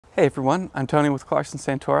Hey everyone, I'm Tony with Clarkson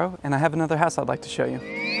Santoro, and I have another house I'd like to show you.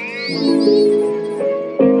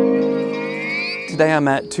 Today I'm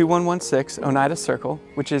at 2116 Oneida Circle,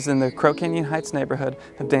 which is in the Crow Canyon Heights neighborhood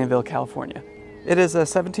of Danville, California. It is a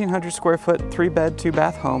 1,700 square foot, 3-bed,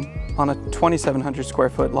 2-bath home on a 2,700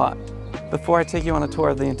 square foot lot. Before I take you on a tour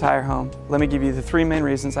of the entire home, let me give you the 3 main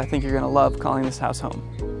reasons I think you're going to love calling this house home.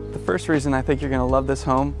 The first reason I think you're going to love this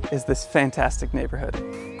home is this fantastic neighborhood.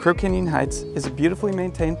 Crow Canyon Heights is a beautifully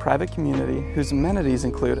maintained private community whose amenities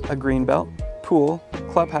include a greenbelt, pool,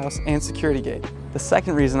 clubhouse, and security gate. The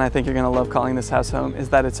second reason I think you're going to love calling this house home is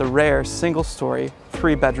that it's a rare single-story,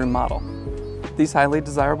 3-bedroom model. These highly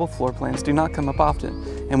desirable floor plans do not come up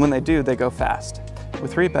often, and when they do, they go fast.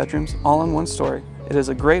 With 3 bedrooms, all in 1 story, it is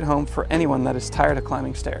a great home for anyone that is tired of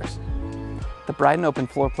climbing stairs. The bright and open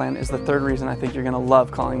floor plan is the third reason I think you're going to love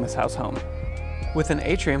calling this house home. With an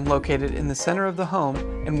atrium located in the center of the home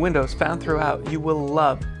and windows found throughout, you will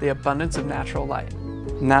love the abundance of natural light.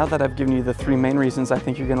 Now that I've given you the 3 main reasons I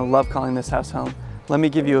think you're going to love calling this house home, let me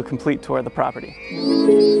give you a complete tour of the property.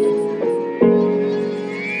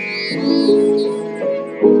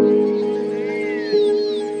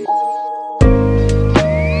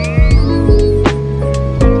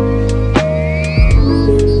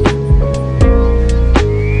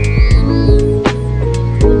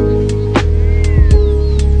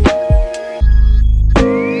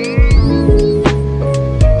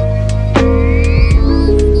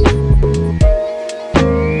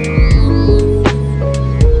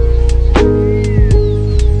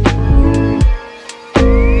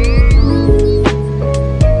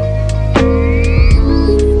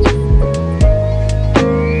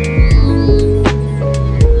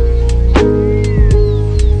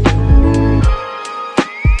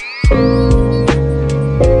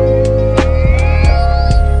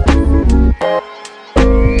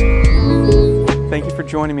 Thank you for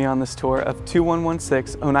joining me on this tour of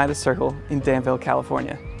 2116 Oneida Circle in Danville,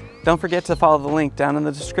 California. Don't forget to follow the link down in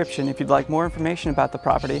the description if you'd like more information about the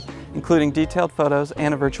property, including detailed photos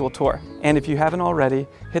and a virtual tour. And if you haven't already,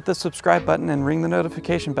 hit the subscribe button and ring the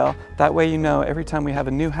notification bell. That way you know every time we have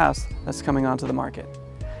a new house that's coming onto the market.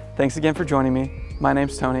 Thanks again for joining me. My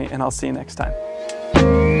name's Tony, and I'll see you next time.